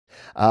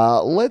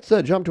Let's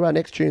jump to our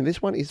next tune.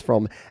 This one is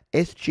from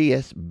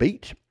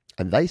Sgsbeat.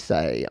 And they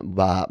say,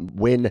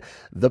 when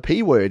the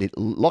P word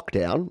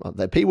lockdown,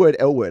 the P word,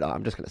 L word,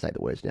 I'm just going to say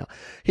the words now,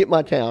 hit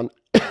my town,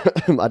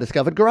 I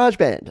discovered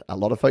GarageBand. A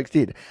lot of folks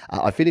did.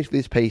 I finished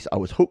this piece. I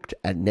was hooked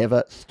and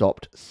never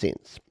stopped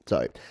since.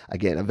 So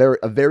again,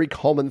 a very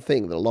common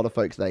thing that a lot of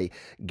folks, they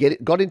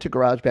got into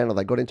GarageBand, or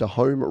they got into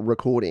home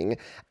recording,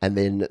 and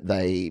then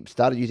they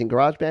started using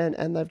GarageBand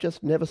and they've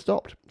just never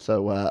stopped.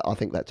 So I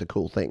think that's a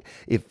cool thing.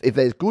 If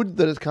there's good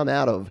that has come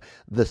out of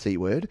the C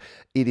word,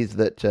 it is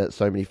that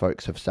so many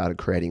folks have started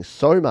creating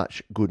so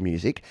much good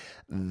music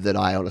that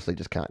I honestly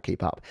just can't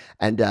keep up.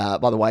 And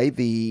by the way,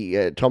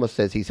 Thomas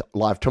says he's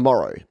live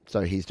tomorrow, so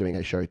he's doing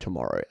a show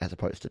tomorrow as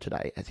opposed to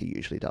today, as he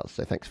usually does.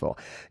 So thanks for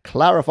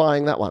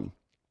clarifying that one.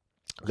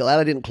 Glad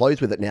I didn't close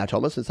with it now,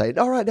 Thomas, and say,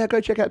 all right, now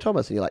go check out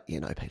Thomas. And you're like,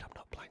 Pete, I'm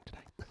not playing today.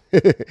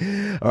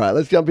 All right,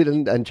 let's jump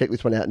in and check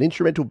this one out. An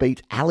instrumental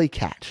beat,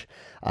 Alleycat,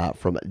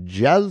 from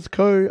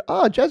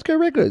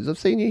JazzcoRecords. I've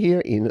seen you here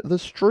in the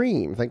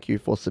stream. Thank you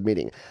for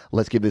submitting.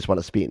 Let's give this one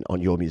a spin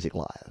on Your Music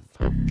Live.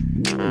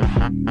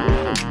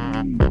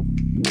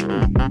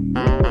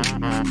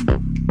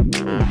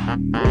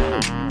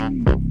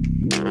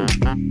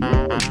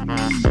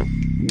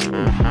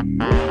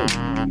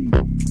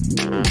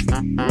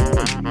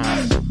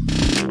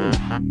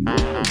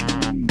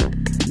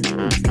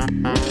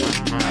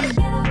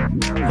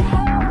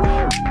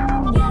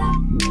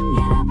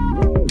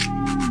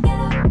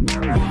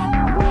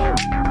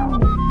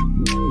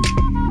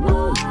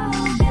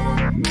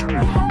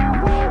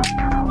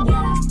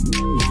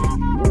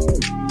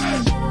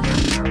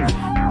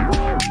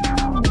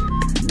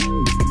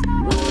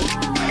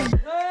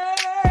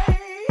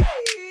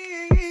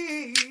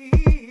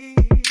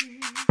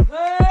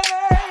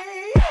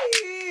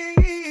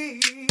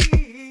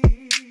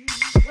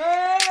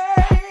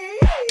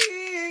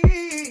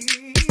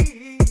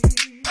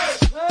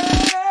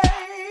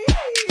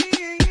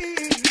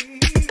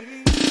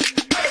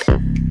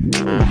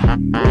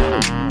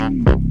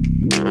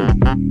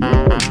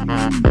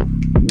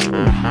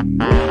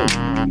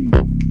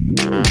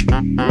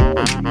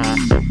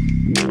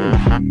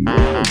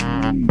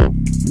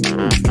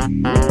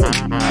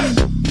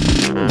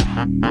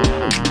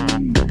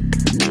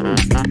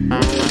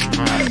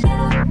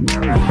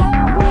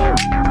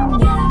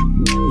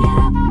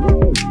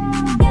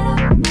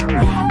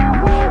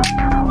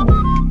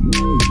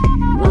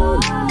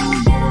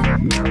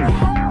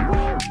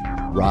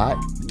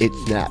 It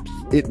snaps,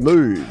 it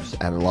moves,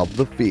 and love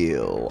the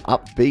feel.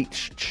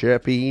 Upbeat,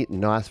 chirpy,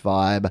 nice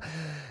vibe.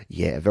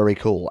 Yeah, very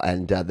cool.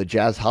 And the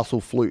Jazz Hustle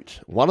flute.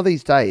 One of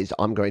these days,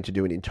 I'm going to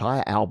do an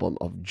entire album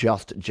of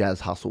just Jazz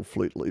Hustle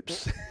flute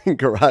loops in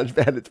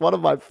GarageBand. It's one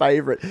of my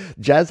favorite.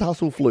 Jazz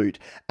Hustle flute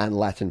and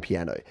Latin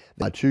piano.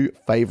 My two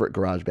favorite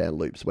GarageBand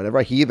loops. Whenever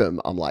I hear them,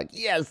 I'm like,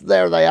 yes,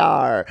 there they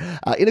are.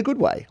 In a good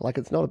way. Like,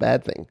 it's not a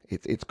bad thing.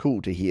 It's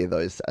cool to hear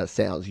those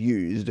sounds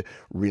used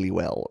really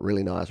well.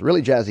 Really nice,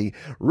 really jazzy,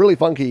 really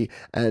funky,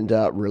 and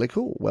really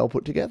cool. Well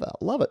put together.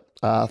 Love it.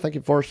 Thank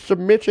you for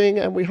submitting,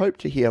 and we hope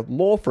to hear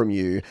more from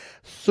you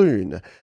soon.